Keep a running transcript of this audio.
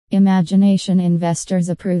Imagination investors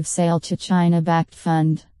approve sale to China-backed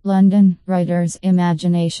fund. London, Reuters.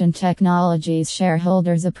 Imagination Technologies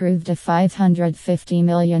shareholders approved a £550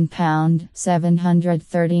 million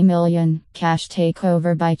 ($730 million) cash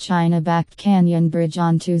takeover by China-backed Canyon Bridge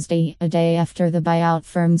on Tuesday, a day after the buyout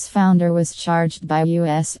firm's founder was charged by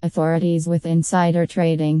U.S. authorities with insider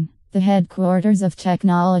trading. The headquarters of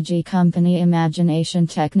technology company Imagination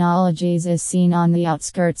Technologies is seen on the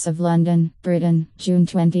outskirts of London, Britain, June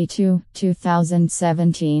 22,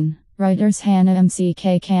 2017. Reuters. Hannah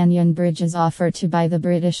MCK Canyon Bridge's offer to buy the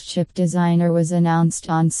British chip designer was announced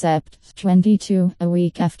on Sept. 22, a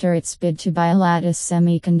week after its bid to buy Lattice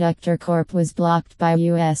Semiconductor Corp was blocked by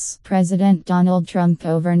U.S. President Donald Trump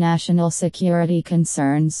over national security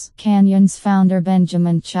concerns. Canyon's founder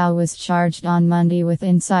Benjamin Chow was charged on Monday with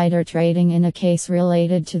insider trading in a case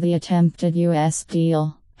related to the attempted U.S.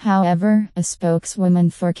 deal. However, a spokeswoman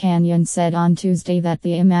for Canyon said on Tuesday that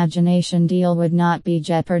the Imagination deal would not be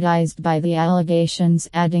jeopardized by the allegations,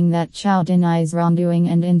 adding that Chow denies wrongdoing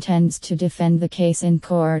and intends to defend the case in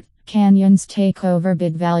court. Canyon's takeover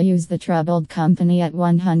bid values the troubled company at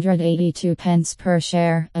 182 pence per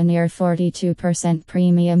share, a near 42%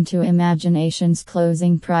 premium to Imagination's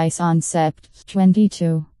closing price on Sept.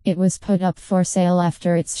 22. It was put up for sale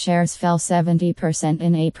after its shares fell 70%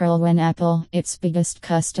 in April when Apple, its biggest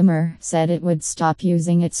customer, said it would stop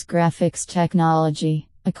using its graphics technology.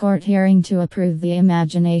 A court hearing to approve the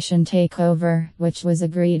Imagination takeover, which was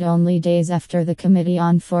agreed only days after the Committee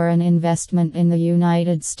on Foreign Investment in the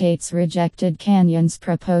United States rejected Canyon's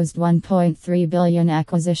proposed $1.3 billion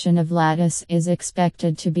acquisition of Lattice, is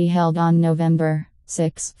expected to be held on November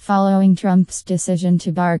 6. Following Trump's decision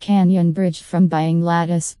to bar Canyon Bridge from buying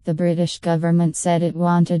Lattice, the British government said it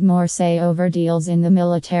wanted more say over deals in the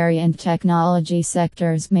military and technology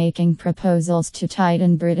sectors, making proposals to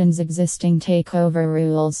tighten Britain's existing takeover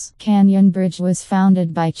rules. Canyon Bridge was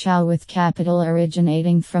founded by Chow with capital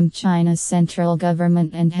originating from China's central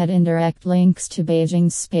government and had indirect links to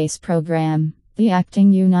Beijing's space program. The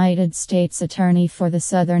acting United States Attorney for the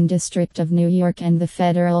Southern District of New York and the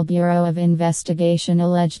Federal Bureau of Investigation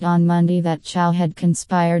alleged on Monday that Chow had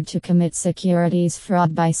conspired to commit securities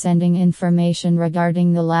fraud by sending information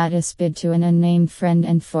regarding the Lattice bid to an unnamed friend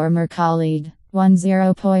and former colleague.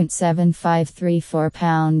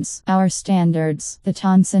 £10.7534. Our standards. The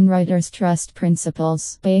Thomson Reuters Trust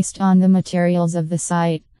Principles. Based on the materials of the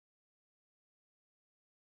site,